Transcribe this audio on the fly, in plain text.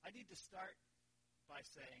to start by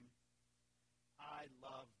saying, I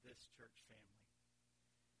love this church family.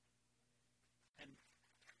 And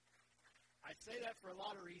I say that for a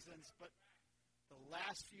lot of reasons, but the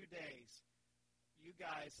last few days, you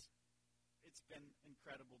guys, it's been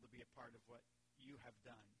incredible to be a part of what you have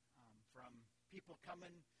done. From people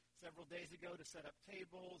coming several days ago to set up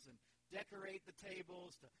tables and decorate the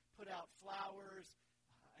tables, to put out flowers,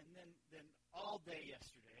 and then all day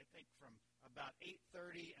yesterday, I think from about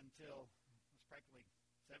 8:30 until it was practically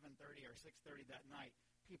 7:30 or 6:30 that night,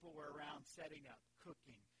 people were around setting up,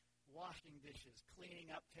 cooking, washing dishes,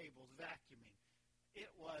 cleaning up tables, vacuuming.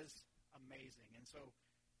 It was amazing. And so,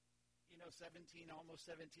 almost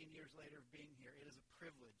 17 years later of being here, it is a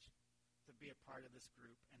privilege to be a part of this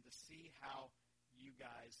group and to see how you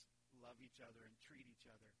guys love each other and treat each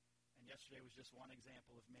other. And yesterday was just one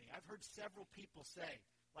example of many. I've heard several people say,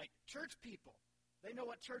 like church people, they know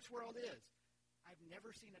what church world is. I've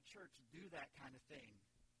never seen a church do that kind of thing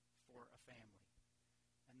for a family.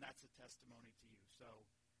 And that's a testimony to you. So,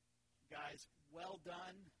 guys, well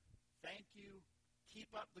done. Thank you.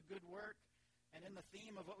 Keep up the good work. And in the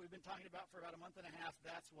theme of what we've been talking about for about a month and a half,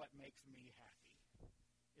 that's what makes me happy,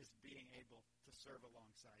 is being able to serve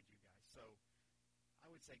alongside you guys. So I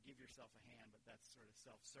would say give yourself a hand, but that's sort of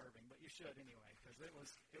self-serving. But you should anyway, because it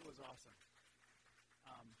was awesome.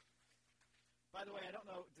 By the way, I don't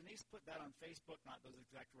know, Denise put that on Facebook, not those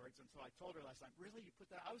exact words, and so I told her last time, really, you put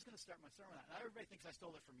that? I was going to start my sermon on that. Now everybody thinks I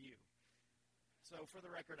stole it from you. So for the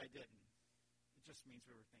record, I didn't. It just means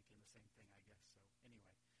we were thinking the same thing, I guess. So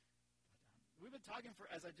anyway. We've been talking,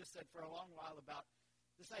 as I just said, for a long while about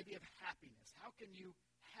this idea of happiness. How can you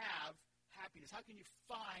have happiness? How can you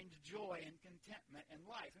find joy and contentment in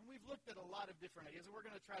life? And we've looked at a lot of different ideas, and we're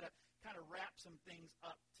going to try to kind of wrap some things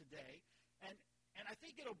up today. And I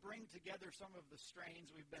think it'll bring together some of the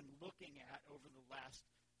strains we've been looking at over the last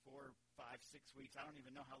 4, 5, 6 weeks. I don't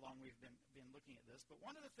even know how long we've been looking at this. But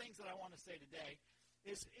one of the things that I want to say today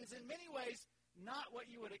is in many ways not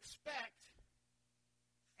what you would expect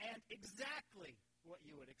and exactly what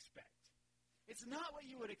you would expect. It's not what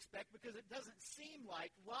you would expect because it doesn't seem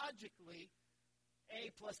like logically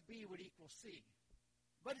A plus B would equal C.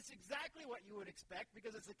 But it's exactly what you would expect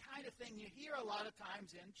because it's the kind of thing you hear a lot of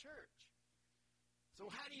times in church. So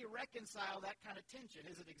how do you reconcile that kind of tension?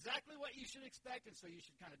 Is it exactly what you should expect, and so you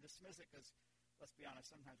should kind of dismiss it? Because, let's be honest,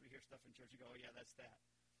 sometimes we hear stuff in church and go, oh, yeah, that's that.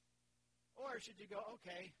 Or should you go,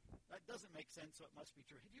 okay, that doesn't make sense, so it must be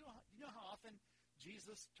true. Do you know how often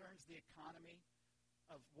Jesus turns the economy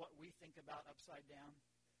of what we think about upside down?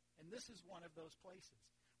 And this is one of those places.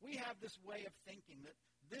 We have this way of thinking that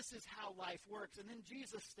this is how life works, and then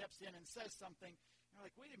Jesus steps in and says something, and we're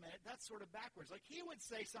like, wait a minute, that's sort of backwards. Like he would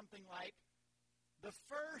say something like, the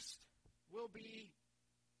first will be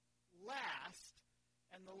last,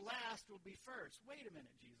 and the last will be first. Wait a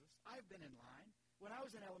minute, Jesus. I've been in line. When I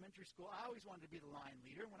was in elementary school, I always wanted to be the line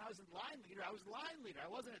leader. When I was in line leader, I was line leader. I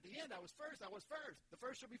wasn't at the end. I was first. The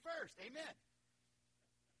first shall be first. Amen.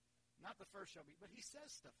 Not the first shall be. But he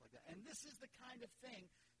says stuff like that. And this is the kind of thing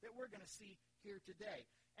that we're going to see here today.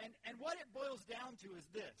 And what it boils down to is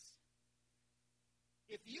this.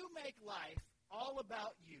 If you make life all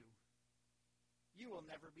about you, you will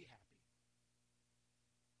never be happy.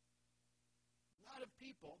 A lot of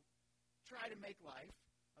people try to make life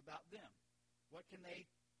about them. What can they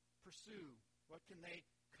pursue? What can they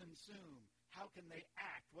consume? How can they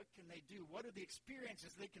act? What can they do? What are the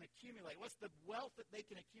experiences they can accumulate? What's the wealth that they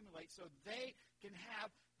can accumulate so they can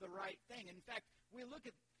have the right thing? In fact, we look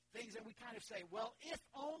at things and we kind of say, well, if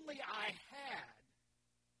only I had,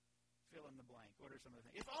 fill in the blank. What are some of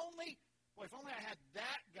the things? If only I had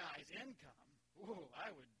that guy's income, I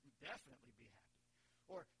would definitely be happy.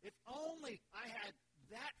 Or if only I had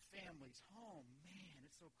that family's home. Man,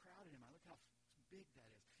 it's so crowded in my. Look how big that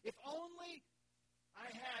is. If only I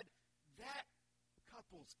had that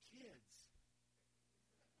couple's kids.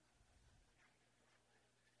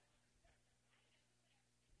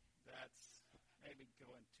 That's maybe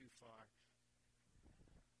going too far.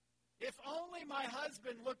 If only my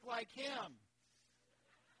husband looked like him.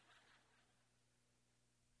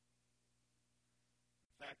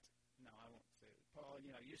 In fact, no, I won't say it. Paul,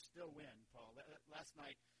 you still win, Paul. Last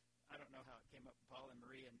night, I don't know how it came up. Paul and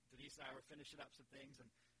Marie and Denise and I were finishing up some things, and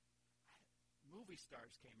movie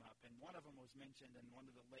stars came up, and one of them was mentioned, and one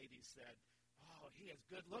of the ladies said, oh, he is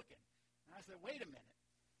good looking. And I said, wait a minute.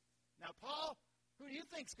 Now, Paul, who do you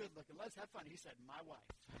think's good looking? Let's have fun. He said, my wife.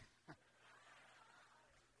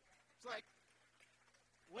 It's like,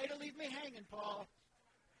 way to leave me hanging, Paul.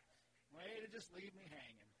 Way to just leave me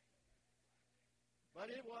hanging.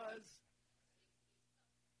 But it was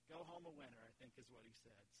Go home a winner, I think is what he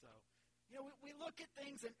said. So, we look at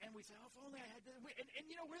things and we say, oh, if only I had this. And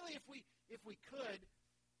really, if we could,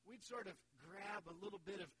 we'd sort of grab a little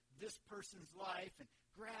bit of this person's life and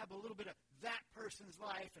grab a little bit of that person's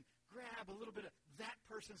life and grab a little bit of that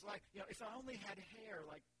person's life. If I only had hair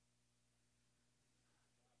like...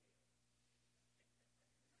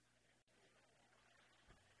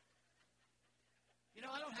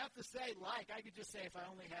 I don't have to say like. I could just say if I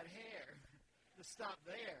only had hair. To stop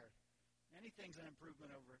there. Anything's an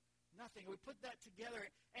improvement over nothing. We put that together,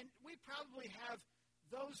 and we probably have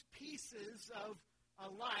those pieces of a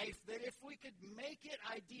life that if we could make it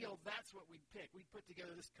ideal, that's what we'd pick. We'd put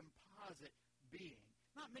together this composite being.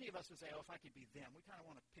 Not many of us would say, oh, if I could be them. We kind of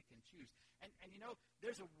want to pick and choose. And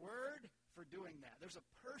there's a word for doing that. There's a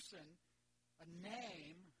person, a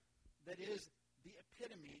name, that is the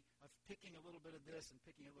epitome of picking a little bit of this and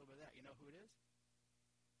picking a little bit of that. You know who it is?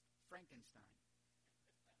 Frankenstein.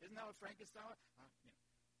 Isn't that what Frankenstein was?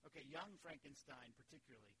 Okay, young Frankenstein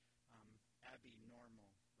particularly. Abby Normal,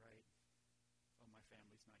 right? Oh, my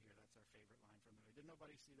family's not here. That's our favorite line from the movie. Did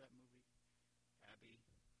nobody see that movie? Abby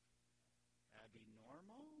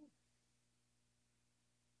Normal?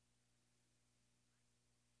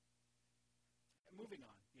 Moving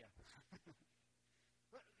on, yeah.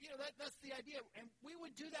 But, that's the idea. And we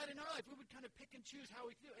would do that in our life. We would kind of pick and choose how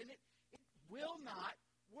we do it. And it will not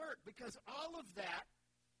work because all of that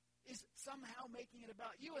is somehow making it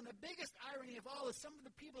about you. And the biggest irony of all is some of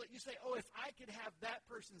the people that you say, oh, if I could have that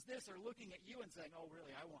person's this, are looking at you and saying, oh,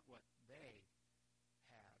 really, I want what they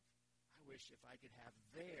have. I wish if I could have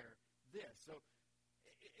their this. So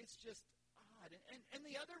it's just odd. And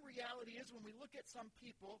the other reality is when we look at some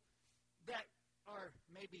people that are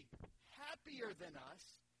maybe happier than us,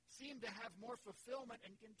 seem to have more fulfillment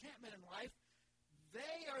and contentment in life,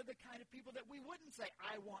 they are the kind of people that we wouldn't say,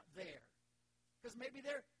 I want there. Because maybe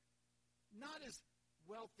they're not as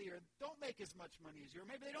wealthy or don't make as much money as you, or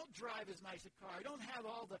maybe they don't drive as nice a car, don't have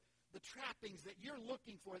all the trappings that you're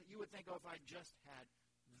looking for that you would think, oh, if I just had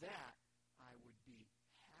that, I would be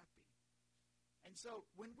happy. And so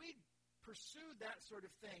when we pursue that sort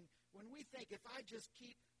of thing, when we think, if I just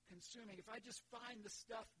keep consuming, if I just find the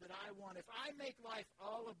stuff that I want, if I make life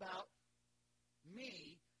all about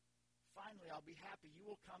me, finally I'll be happy. You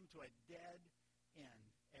will come to a dead end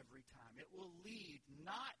every time. It will lead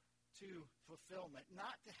not to fulfillment,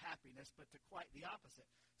 not to happiness, but to quite the opposite.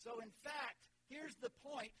 So in fact, here's the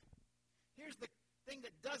point. Here's the thing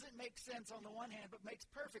that doesn't make sense on the one hand, but makes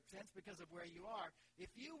perfect sense because of where you are.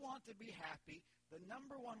 If you want to be happy, the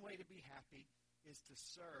number one way to be happy is to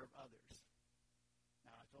serve others.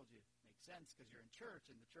 Now, I told you it makes sense because you're in church,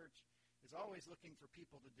 and the church is always looking for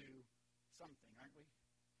people to do something, aren't we?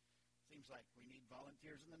 Seems like we need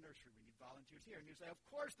volunteers in the nursery. We need volunteers here. And you say, of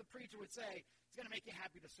course the preacher would say, it's going to make you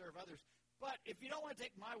happy to serve others. But if you don't want to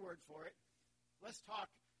take my word for it, let's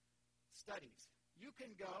talk studies. You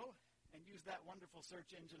can go and use that wonderful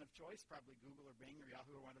search engine of choice, probably Google or Bing or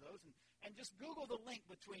Yahoo or one of those, and just Google the link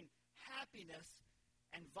between happiness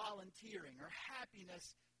and volunteering, or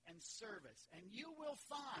happiness and service. And you will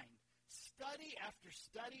find study after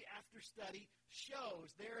study after study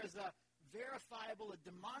shows there is a verifiable, a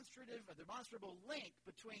demonstrable link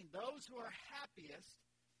between those who are happiest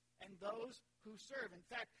and those who serve. In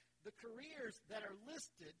fact, the careers that are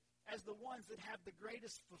listed as the ones that have the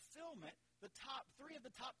greatest fulfillment, the top 3 of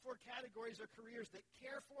the top 4 categories are careers that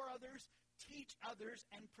care for others, teach others,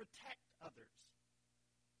 and protect others.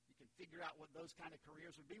 You can figure out what those kind of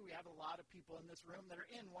careers would be. We have a lot of people in this room that are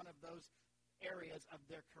in one of those areas of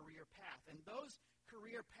their career path. And those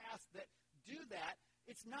career paths that do that,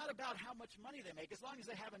 it's not about how much money they make. As long as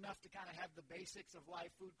they have enough to kind of have the basics of life,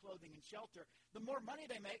 food, clothing, and shelter, the more money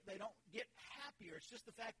they make, they don't get happier. It's just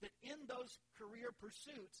the fact that in those career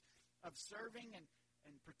pursuits of serving and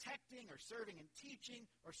protecting, or serving and teaching,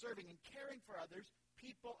 or serving and caring for others,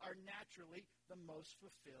 people are naturally the most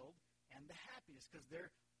fulfilled and the happiest because they're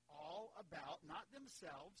all about not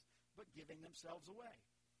themselves, but giving themselves away.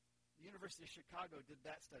 The University of Chicago did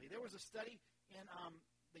that study. There was a study in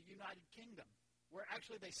the United Kingdom where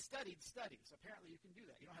actually they studied studies. Apparently you can do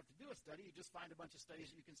that. You don't have to do a study. You just find a bunch of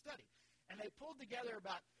studies that you can study. And they pulled together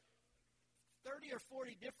about 30 or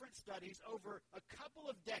 40 different studies over a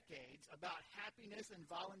couple of decades about happiness and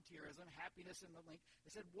volunteerism, happiness and the link.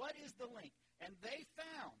 They said, what is the link? And they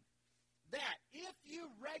found that if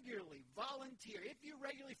you regularly volunteer, if you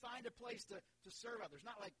regularly find a place to serve others,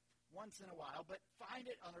 not like once in a while, but find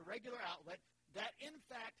it on a regular outlet, that in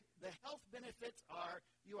fact the health benefits are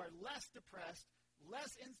you are less depressed,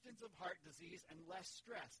 less instance of heart disease, and less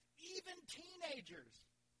stressed. Even teenagers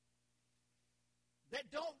that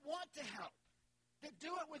don't want to help that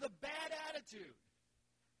do it with a bad attitude.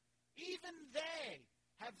 Even they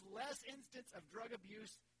have less instance of drug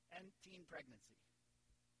abuse and teen pregnancy.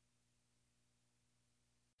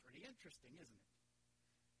 Pretty interesting, isn't it?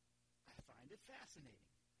 I find it fascinating.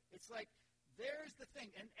 It's like, there's the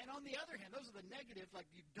thing. And on the other hand, those are the negatives, like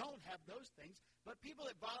you don't have those things. But people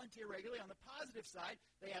that volunteer regularly, on the positive side,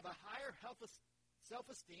 they have a higher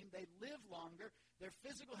self-esteem, they live longer, their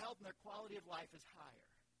physical health and their quality of life is higher.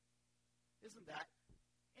 Isn't that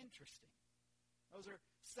interesting? Those are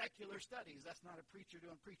secular studies. That's not a preacher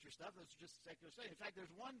doing preacher stuff. Those are just secular studies. In fact,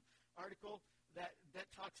 there's one article that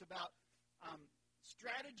talks about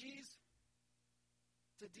strategies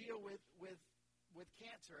to deal with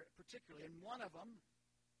cancer particularly. And one of them,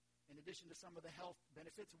 in addition to some of the health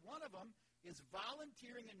benefits, one of them is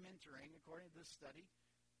volunteering and mentoring, according to this study,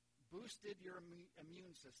 boosted your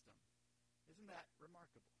immune system. Isn't that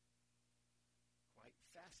remarkable? Quite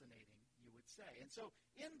fascinating, you would say. And so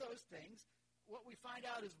in those things, what we find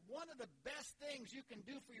out is one of the best things you can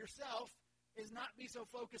do for yourself is not be so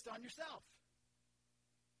focused on yourself.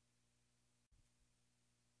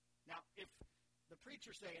 Now, if the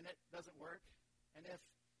preacher's saying it doesn't work, and if,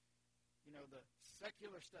 the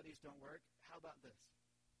secular studies don't work, how about this?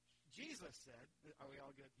 Jesus said, are we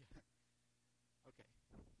all good? Okay.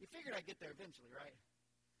 You figured I'd get there eventually, right?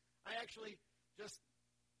 I actually just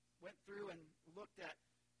went through and looked at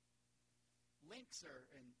links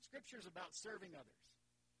and scriptures about serving others.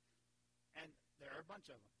 And there are a bunch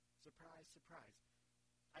of them. Surprise, surprise.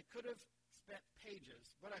 I could have spent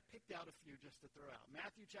pages, but I picked out a few just to throw out.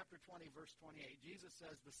 Matthew chapter 20, verse 28, Jesus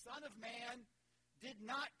says, "The Son of Man did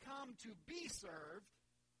not come to be served,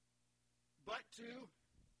 but to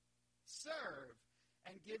serve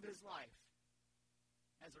and give his life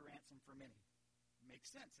as a ransom for many."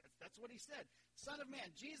 Makes sense. That's what he said. Son of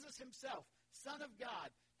Man, Jesus himself, Son of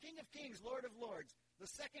God, King of Kings, Lord of Lords, the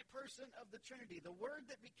second person of the Trinity, the Word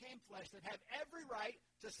that became flesh, that had every right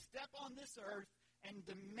to step on this earth and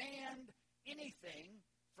demand anything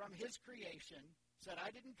from his creation, said,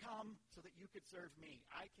 "I didn't come so that you could serve me.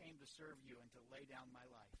 I came to serve you and to lay down my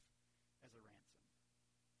life as a ransom."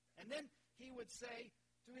 And then he would say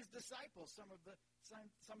to his disciples some of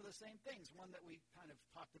the same things. One that we kind of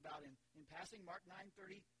talked about in passing, Mark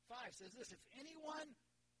 9:35 says this, "If anyone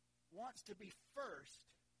wants to be first,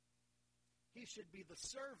 he should be the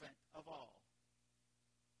servant of all."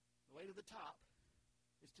 The way to the top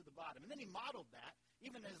is to the bottom. And then he modeled that.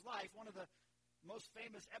 Even in his life, one of the most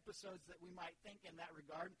famous episodes that we might think in that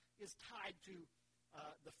regard is tied to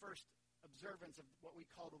the first observance of what we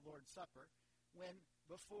call the Lord's Supper, when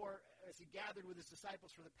as he gathered with his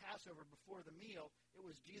disciples for the Passover before the meal, it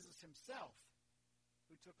was Jesus himself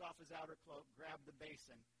who took off his outer cloak, grabbed the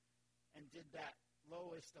basin, and did that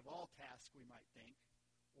lowest of all tasks, we might think,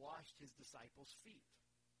 washed his disciples' feet.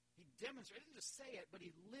 He demonstrated, he didn't just say it, but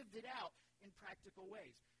he lived it out in practical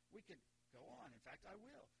ways. We could go on. In fact, I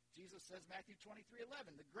will. Jesus says, Matthew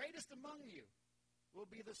 23:11, "The greatest among you will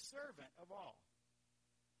be the servant of all."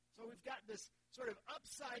 So we've got this sort of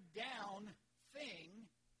upside-down thing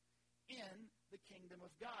in the kingdom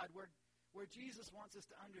of God, where Jesus wants us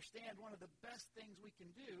to understand one of the best things we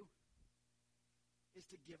can do is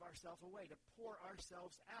to give ourselves away, to pour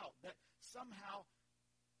ourselves out. That somehow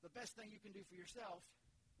the best thing you can do for yourself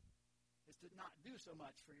is to not do so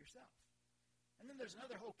much for yourself. And then there's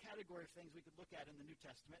another whole category of things we could look at in the New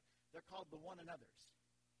Testament. They're called the one another's.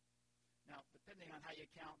 Now, depending on how you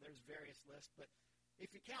count, there's various lists, but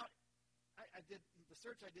if you count, the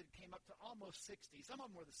search I did came up to almost 60. Some of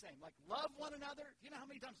them were the same. Like love one another. You know how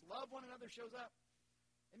many times love one another shows up?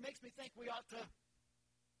 It makes me think we ought to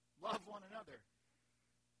love one another.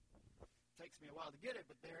 It takes me a while to get it,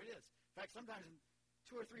 but there it is. In fact, sometimes in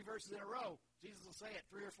 2 or 3 verses in a row, Jesus will say it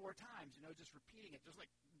 3 or 4 times, just repeating it. Just like,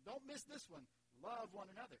 don't miss this one. Love one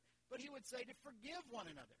another. But he would say to forgive one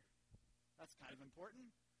another. That's kind of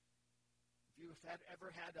important. If you've ever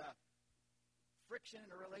had a friction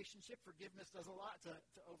in a relationship, forgiveness does a lot to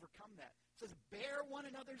overcome that. It says, bear one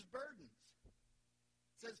another's burdens.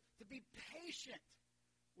 It says to be patient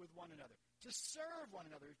with one another, to serve one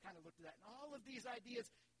another. We've kind of looked at that. And all of these ideas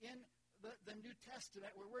in the New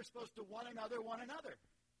Testament where we're supposed to one another.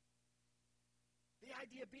 The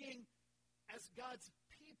idea being, as God's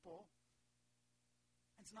people,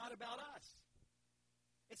 it's not about us.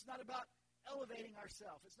 It's not about elevating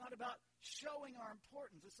ourselves. It's not about showing our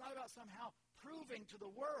importance. It's not about somehow proving to the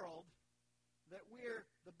world that we're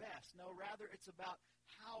the best. No, rather it's about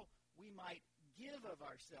how we might give of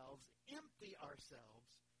ourselves, empty ourselves,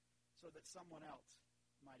 so that someone else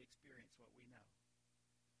might experience what we know.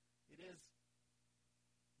 It is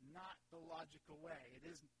not the logical way. It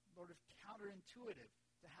is sort of counterintuitive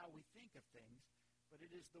to how we think of things, but it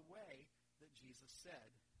is the way that Jesus said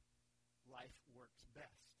life works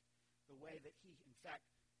best. The way that he, in fact,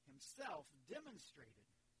 himself demonstrated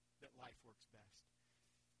that life works best.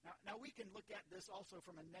 Now we can look at this also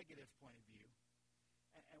from a negative point of view,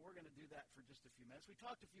 and we're going to do that for just a few minutes. We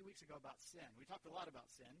talked a few weeks ago about sin. We talked a lot about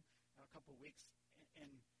sin a couple weeks in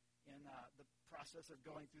the process of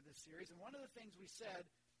going through this series, and one of the things we said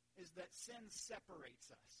is that sin separates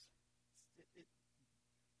us. It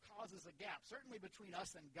causes a gap, certainly between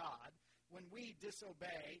us and God. When we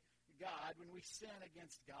disobey God, when we sin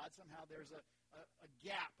against God, somehow there's a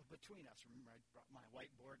gap between us. Remember, I brought my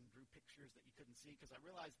whiteboard and drew pictures that you couldn't see because I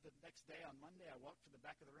realized the next day on Monday I walked to the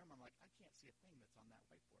back of the room. I'm like, I can't see a thing that's on that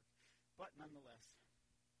whiteboard. But nonetheless,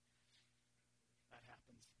 that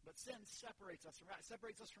happens. But sin separates us from God. It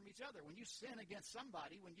separates us from each other. When you sin against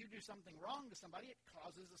somebody, when you do something wrong to somebody, it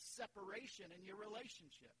causes a separation in your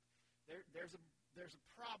relationship. There's a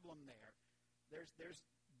problem there. There's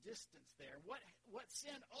distance there. What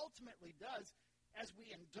sin ultimately does as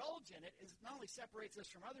we indulge in it is not only separates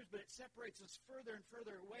us from others, but it separates us further and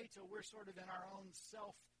further away till we're sort of in our own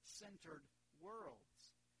self-centered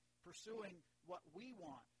worlds, pursuing what we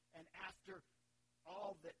want and after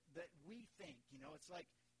all that we think. It's like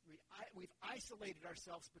we've isolated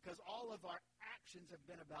ourselves because all of our actions have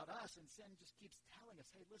been about us, and sin just keeps telling us,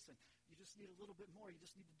 hey, listen, you just need a little bit more. You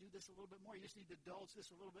just need to do this a little bit more. You just need to indulge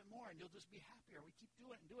this a little bit more, and you'll just be happier. We keep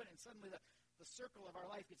doing it, and suddenly the circle of our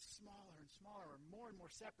life gets smaller and smaller, and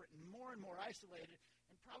more separate, and more isolated,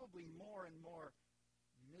 and probably more and more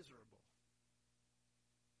miserable.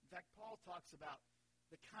 In fact, Paul talks about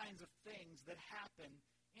the kinds of things that happen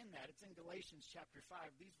in that. It's in Galatians chapter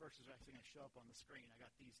 5. These verses are actually going to show up on the screen. I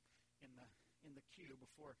got these in the queue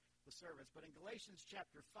before the service. But in Galatians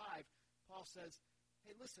chapter 5, Paul says,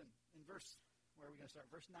 hey, listen, where are we going to start?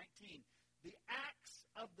 Verse 19. The acts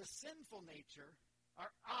of the sinful nature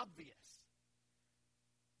are obvious.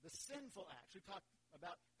 The sinful acts. We talked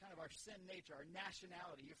about kind of our sin nature, our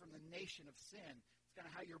nationality. You're from the nation of sin. It's kind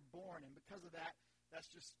of how you're born. And because of that, that's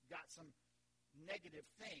just got some negative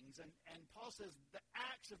things. And Paul says the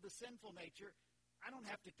acts of the sinful nature, I don't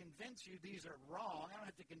have to convince you these are wrong. I don't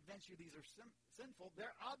have to convince you these are sinful.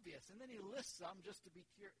 They're obvious. And then he lists some just to be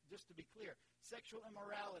clear. Sexual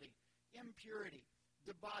immorality, impurity,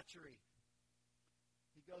 debauchery.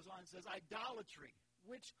 He goes on and says idolatry,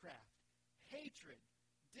 witchcraft, hatred,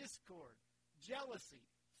 discord, jealousy,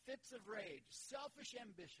 fits of rage, selfish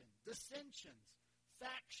ambition, dissensions,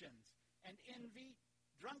 factions, and envy,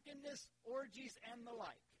 drunkenness, orgies, and the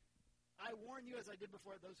like. I warn you, as I did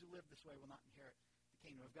before, those who live this way will not inherit the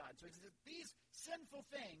kingdom of God. So he says these sinful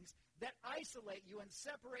things that isolate you and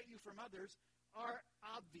separate you from others are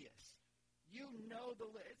obvious. You know the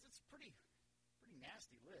list. It's a pretty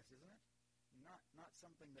nasty list, isn't it? Not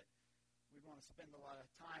something that we want to spend a lot of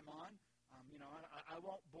time on. I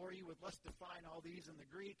won't bore you with let's define all these in the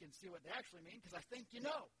Greek and see what they actually mean, because I think you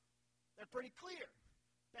know. They're pretty clear.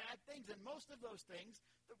 Bad things. And most of those things,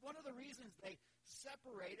 one of the reasons they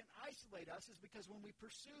separate and isolate us is because when we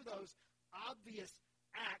pursue those obvious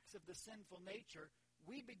acts of the sinful nature,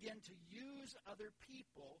 we begin to use other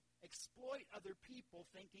people, exploit other people,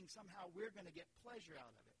 thinking somehow we're going to get pleasure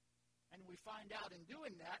out of it. And we find out in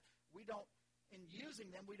doing that, in using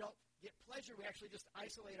them, we don't get pleasure. We actually just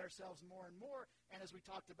isolate ourselves more and more. And as we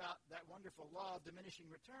talked about that wonderful law of diminishing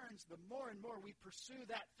returns, the more and more we pursue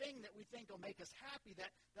that thing that we think will make us happy,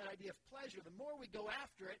 that idea of pleasure, the more we go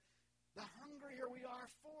after it, the hungrier we are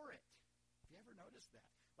for it. Have you ever noticed that?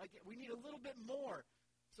 Like we need a little bit more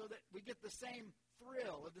so that we get the same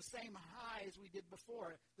thrill or the same high as we did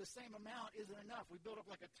before. The same amount isn't enough. We build up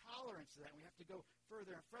like a tolerance to that, and we have to go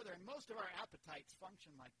further and further. And most of our appetites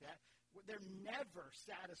function like that. They're never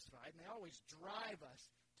satisfied, and they always drive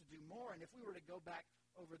us to do more. And if we were to go back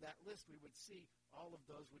over that list, we would see all of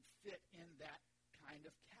those would fit in that kind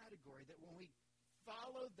of category, that when we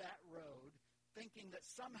follow that road, thinking that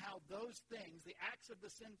somehow those things, the acts of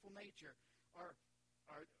the sinful nature, are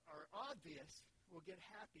obvious, we'll get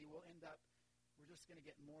happy, we're just going to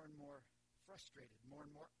get more and more frustrated, more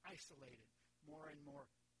and more isolated, more and more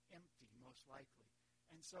empty, most likely.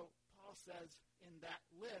 And so Paul says in that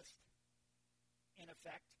list, in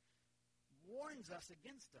effect, warns us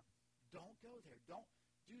against them. Don't go there. Don't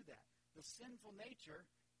do that. The sinful nature,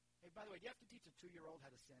 hey, by the way, do you have to teach a 2-year-old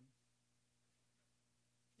how to sin?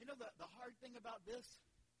 You know, the hard thing about this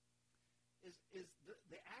is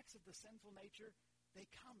the acts of the sinful nature, they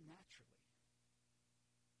come naturally.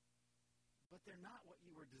 But they're not what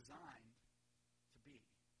you were designed to be.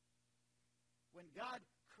 When God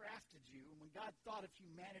crafted you, and when God thought of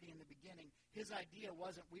humanity in the beginning, his idea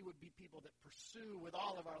wasn't we would be people that pursue with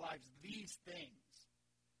all of our lives these things.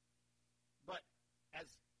 But as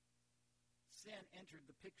sin entered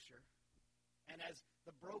the picture, and as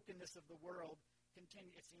the brokenness of the world it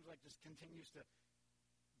seems like just continues to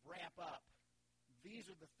ramp up,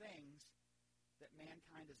 these are the things that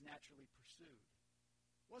mankind has naturally pursued.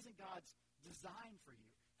 It wasn't God's design for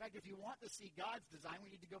you. In fact, if you want to see God's design,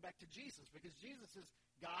 we need to go back to Jesus, because Jesus is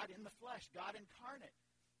God in the flesh, God incarnate.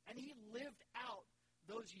 And he lived out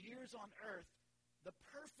those years on earth the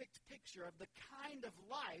perfect picture of the kind of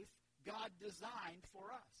life God designed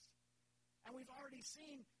for us. And we've already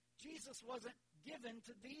seen Jesus wasn't given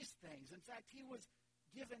to these things. In fact, he was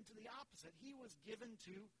given to the opposite. He was given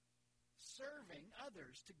to serving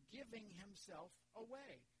others, to giving himself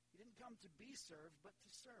away. He didn't come to be served, but to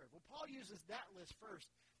serve. Well, Paul uses that list first,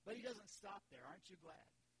 but he doesn't stop there. Aren't you glad?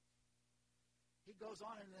 He goes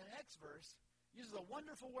on in the next verse, uses a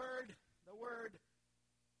wonderful word, the word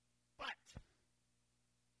but.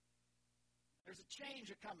 There's a change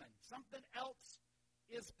a-coming. Something else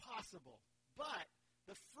is possible. But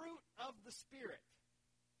the fruit of the Spirit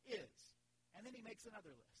is, and then he makes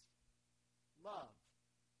another list: love,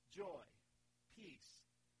 joy, peace,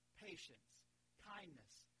 patience,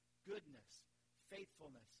 kindness, goodness,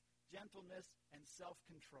 faithfulness, gentleness, and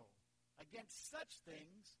self-control. Against such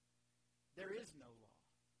things, there is no law.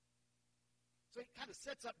 So it kind of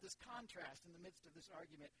sets up this contrast in the midst of this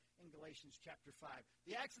argument in Galatians chapter 5.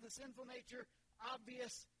 The acts of the sinful nature,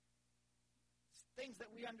 obvious, things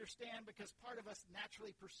that we understand because part of us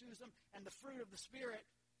naturally pursues them, and the fruit of the Spirit,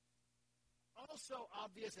 also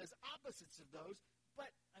obvious as opposites of those.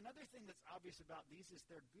 But another thing that's obvious about these is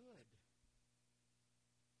they're good.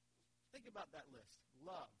 Think about that list: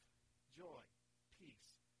 love, joy,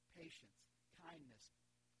 peace, patience, kindness,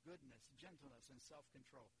 goodness, gentleness, and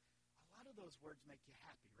self-control. A lot of those words make you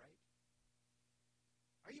happy, right?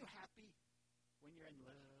 Are you happy when you're in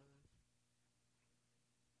love?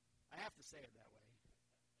 I have to say it that way.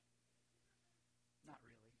 Not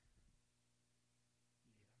really.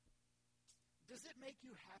 Yeah. Does it make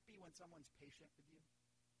you happy when someone's patient with you?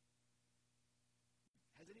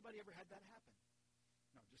 Has anybody ever had that happen?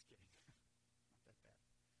 No, just kidding. Not that bad.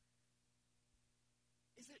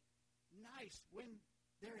 Is it nice when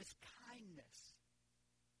there is kindness?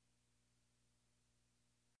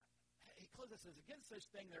 He closes, says, against such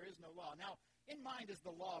thing there is no law. Now, in mind is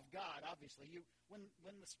the law of God, obviously. When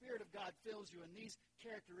the Spirit of God fills you and these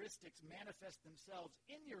characteristics manifest themselves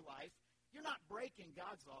in your life, you're not breaking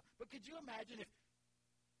God's law. But could you imagine if,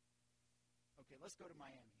 okay, let's go to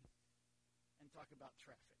Miami and talk about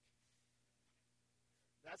traffic.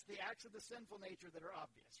 That's the acts of the sinful nature that are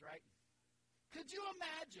obvious, right? Could you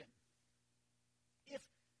imagine if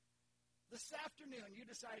this afternoon you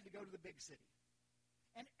decided to go to the big city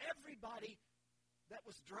and everybody that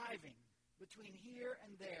was driving between here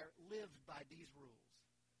and there lived by these rules?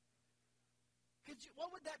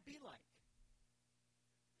 What would that be like?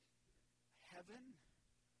 Heaven?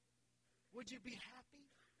 Would you be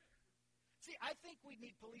happy? See, I think we'd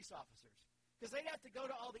need police officers, because they'd have to go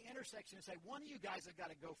to all the intersections and say, one of you guys have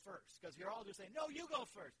got to go first, because you're all just saying, no, you go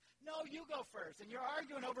first. No, you go first. And you're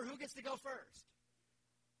arguing over who gets to go first.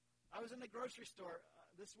 I was in the grocery store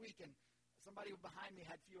this week, and somebody behind me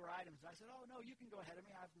had fewer items. And I said, oh, no, you can go ahead of me.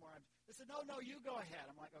 I have more items. They said, no, you go ahead.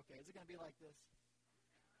 I'm like, okay, is it going to be like this?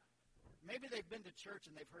 Maybe they've been to church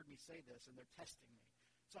and they've heard me say this, and they're testing me.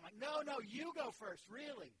 So I'm like, no, you go first,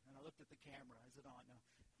 really. And I looked at the camera. I said, oh,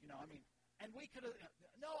 no. And we could have,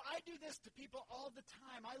 no, I do this to people all the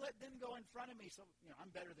time. I let them go in front of me, so, I'm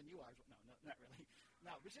better than you are. No, not really.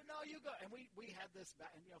 No, we said, no, you go. And we had this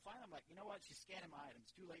back, and, finally I'm like, you know what? She's scanning my items.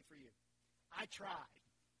 Too late for you. I tried.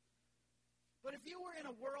 But if you were in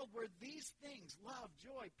a world where these things, love,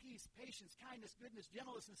 joy, peace, patience, kindness, goodness,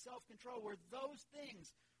 gentleness, and self-control, where those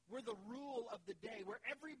things were the rule of the day, where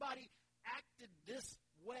everybody acted this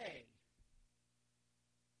way,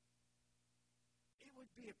 it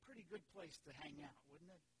would be a pretty good place to hang out,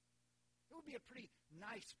 wouldn't it? It would be a pretty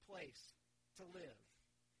nice place to live.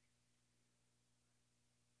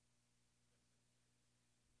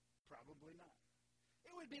 Probably not.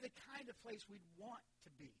 It would be the kind of place we'd want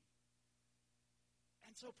to be.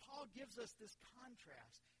 And so Paul gives us this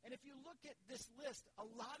contrast. And if you look at this list, a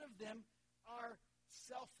lot of them are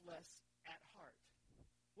selfless at heart.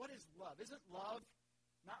 What is love? Isn't love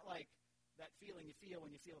not like that feeling you feel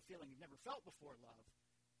when you feel a feeling you've never felt before, love?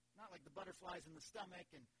 Not like the butterflies in the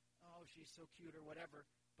stomach and, oh, she's so cute or whatever.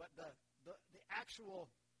 But the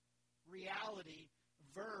actual reality,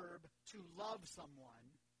 verb, to love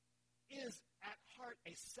someone, is at heart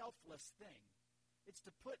a selfless thing. It's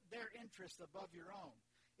to put their interests above your own.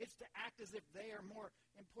 It's to act as if they are more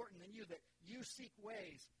important than you, that you seek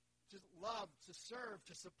ways to love, to serve,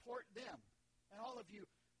 to support them. And all of you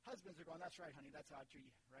husbands are going, that's right, honey, that's how I treat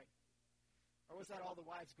you, right? Or was that all the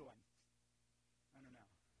wives going? I don't know.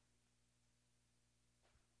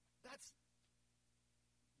 That's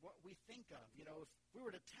what we think of. You know, if we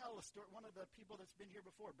were to tell a story, one of the people that's been here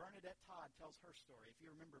before, Bernadette Todd, tells her story. If you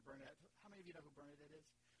remember Bernadette, how many of you know who Bernadette is?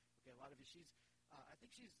 Okay, a lot of you. I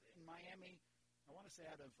think she's in Miami. I want to say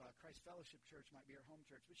out of Christ Fellowship Church, might be her home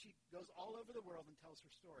church. But she goes all over the world and tells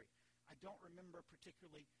her story. I don't remember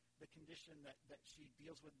particularly the condition that she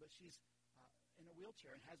deals with, but she's in a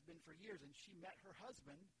wheelchair and has been for years. And she met her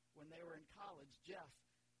husband when they were in college, Jeff,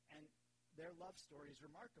 and their love story is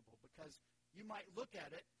remarkable because you might look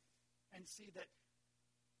at it and see that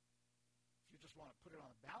if you just want to put it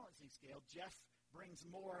on a balancing scale, Jeff brings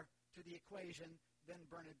more to the equation than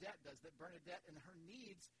Bernadette does, that Bernadette and her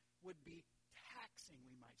needs would be taxing,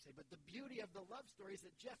 we might say. But the beauty of the love story is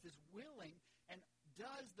that Jeff is willing and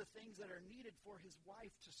does the things that are needed for his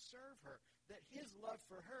wife to serve her, that his love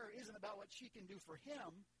for her isn't about what she can do for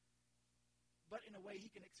him, but in a way he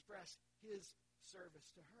can express his service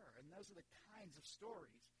to her. And those are the kinds of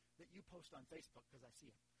stories that you post on Facebook, because I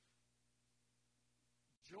see them.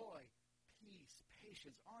 Joy, peace,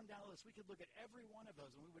 patience, on down the list. We could look at every one of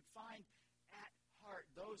those, and we would find at heart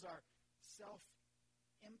those are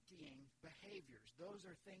self-emptying behaviors. Those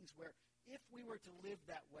are things where if we were to live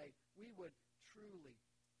that way, we would truly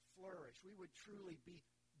flourish. We would truly be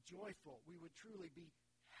joyful. We would truly be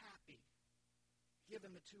happy.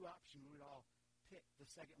 Given the two options, we would all pick the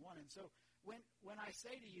second one. And so when I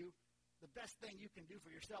say to you, the best thing you can do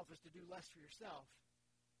for yourself is to do less for yourself,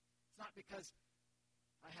 it's not because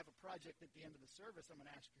I have a project at the end of the service I'm going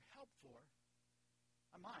to ask your help for.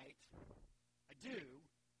 I might. I do.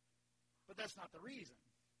 But that's not the reason.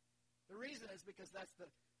 The reason is because that's the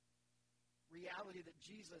reality that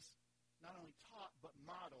Jesus not only taught but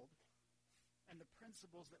modeled, and the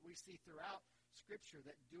principles that we see throughout Scripture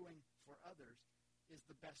that doing for others is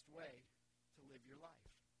the best way to live your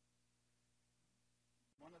life.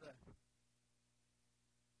 Let's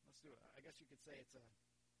do it. I guess you could say it's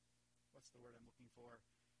what's the word I'm looking for?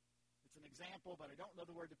 It's an example, but I don't know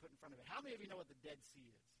the word to put in front of it. How many of you know what the Dead Sea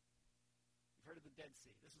is? You've heard of the Dead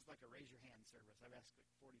Sea. This is like a raise your hand service. I've asked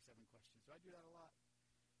like 47 questions. Do I do that a lot?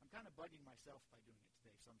 I'm kind of bugging myself by doing it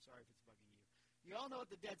today, so I'm sorry if it's bugging you. You all know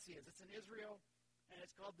what the Dead Sea is. It's in Israel, and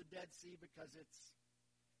it's called the Dead Sea because it's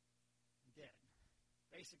dead.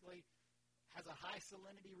 Basically, has a high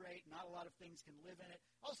salinity rate. Not a lot of things can live in it.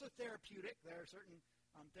 Also therapeutic. There are certain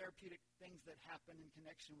therapeutic things that happen in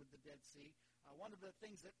connection with the Dead Sea. One of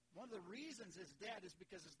the reasons it's dead is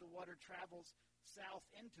because as the water travels south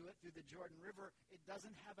into it through the Jordan River, it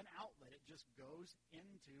doesn't have an outlet. It just goes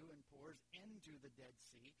into and pours into the Dead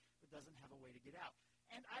Sea, but doesn't have a way to get out.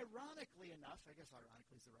 And ironically enough, I guess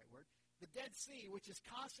ironically is the right word, the Dead Sea, which is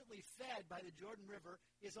constantly fed by the Jordan River,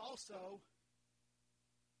 is also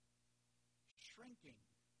shrinking.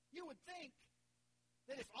 You would think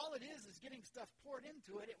that if all it is getting stuff poured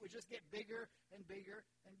into it, it would just get bigger and bigger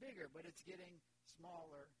and bigger, but it's getting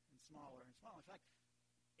smaller and smaller and smaller. In fact,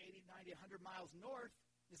 80, 90, 100 miles north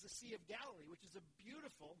is the Sea of Galilee, which is a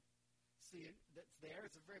beautiful sea that's there.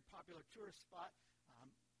 It's a very popular tourist spot.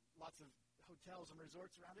 Lots of hotels and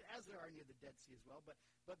resorts around it, as there are near the Dead Sea as well. But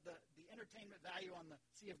the entertainment value on the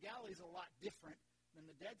Sea of Galilee is a lot different than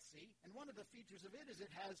the Dead Sea. And one of the features of it is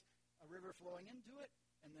it has a river flowing into it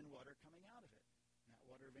and then water coming out of it. And that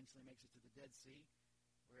water eventually makes it to the Dead Sea,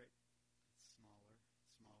 where it's smaller,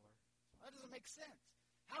 smaller. That doesn't make sense.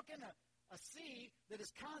 How can a sea that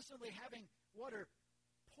is constantly having water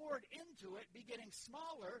poured into it be getting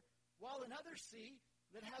smaller, while another sea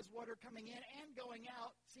that has water coming in and going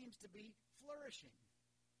out seems to be flourishing?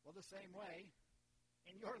 Well, the same way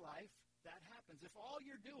in your life that happens. If all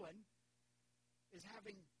you're doing is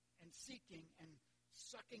having and seeking and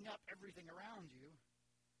sucking up everything around you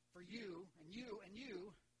for you and you and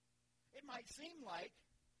you, it might seem like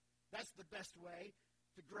that's the best way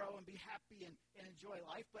to grow and be happy and enjoy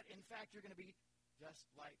life, but in fact you're going to be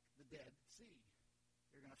just like the Dead Sea.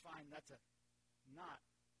 You're going to find that's not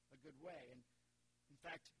a good way. And in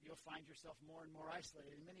fact, you'll find yourself more and more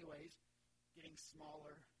isolated in many ways, getting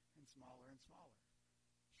smaller and smaller and smaller,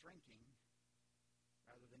 shrinking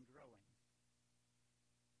rather than growing.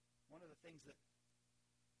 One of the things that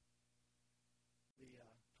the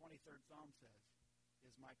 23rd Psalm says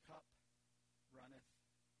is, my cup runneth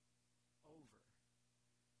over.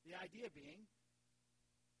 The idea being,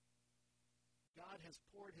 God has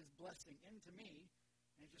poured his blessing into me,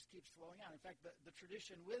 and it just keeps flowing out. In fact, the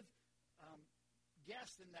tradition with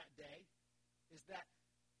guest in that day is that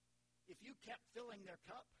if you kept filling their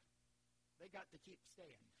cup, they got to keep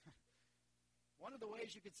staying. One of the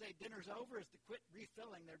ways you could say dinner's over is to quit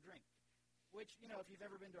refilling their drink. Which, if you've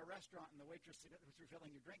ever been to a restaurant and the waitress was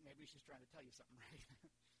refilling your drink, maybe she's trying to tell you something, right?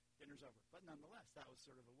 Dinner's over. But nonetheless, that was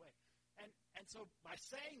sort of a way. And so by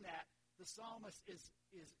saying that, the psalmist is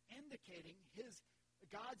indicating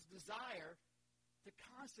God's desire to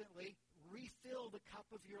constantly refill the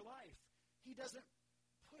cup of your life. He doesn't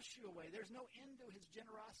push you away. There's no end to his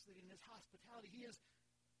generosity and his hospitality. He is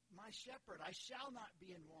my shepherd. I shall not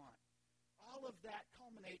be in want. All of that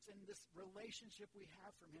culminates in this relationship we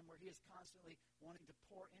have from him where he is constantly wanting to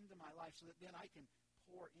pour into my life so that then I can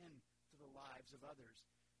pour into the lives of others.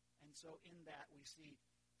 And so in that we see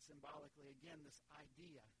symbolically, again, this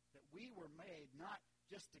idea that we were made not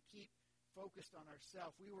just to keep focused on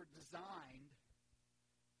ourselves. We were designed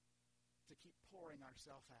to keep pouring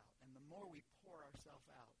ourselves out. And the more we pour ourselves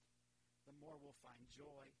out, the more we'll find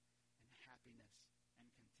joy and happiness and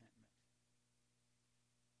contentment.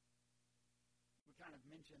 We kind of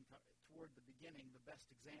mentioned toward the beginning, the best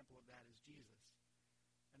example of that is Jesus.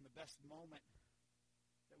 And the best moment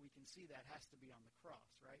that we can see that has to be on the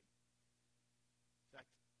cross, right? In fact,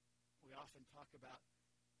 we often talk about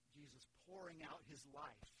Jesus pouring out his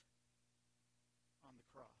life on the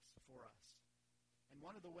cross for us. And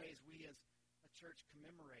one of the ways we as a church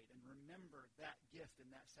commemorate and remember that gift and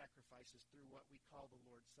that sacrifice is through what we call the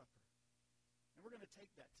Lord's Supper. And we're going to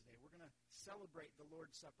take that today. We're going to celebrate the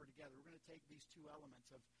Lord's Supper together. We're going to take these two elements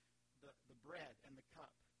of the bread and the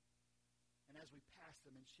cup. And as we pass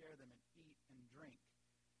them and share them and eat and drink,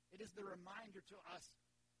 it is the reminder to us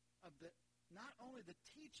of not only the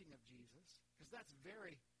teaching of Jesus, because that's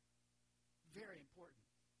very, very important,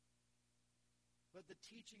 but the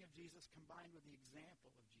teaching of Jesus combined with the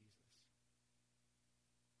example of Jesus.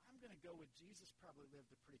 I'm going to go with Jesus probably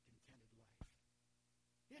lived a pretty contented life.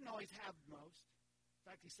 He didn't always have most. In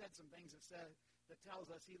fact, he said some things that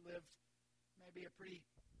tells us he lived maybe a pretty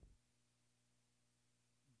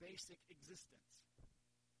basic existence.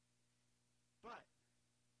 But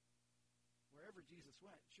wherever Jesus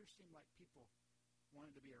went, it sure seemed like people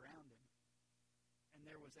wanted to be around him. And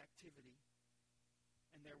there was activity.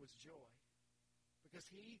 And there was joy. Because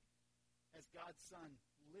he, as God's Son,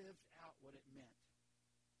 lived out what it meant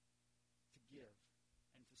to give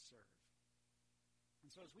and to serve. And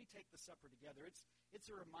so as we take the supper together, it's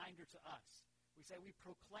a reminder to us. We say we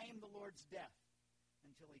proclaim the Lord's death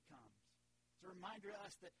until he comes. It's a reminder to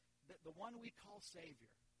us that the one we call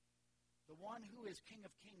Savior, the one who is King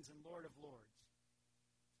of Kings and Lord of Lords,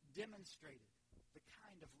 demonstrated the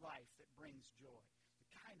kind of life that brings joy, the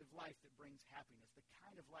kind of life that brings happiness, the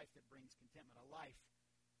kind of life that brings contentment, a life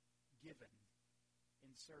given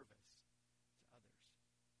in service to others.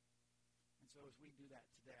 And so as we do that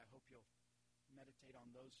today, I hope you'll meditate on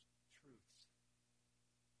those truths.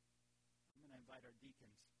 I'm going to invite our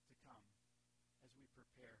deacons to come as we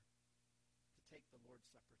prepare to take the Lord's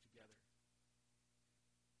Supper together.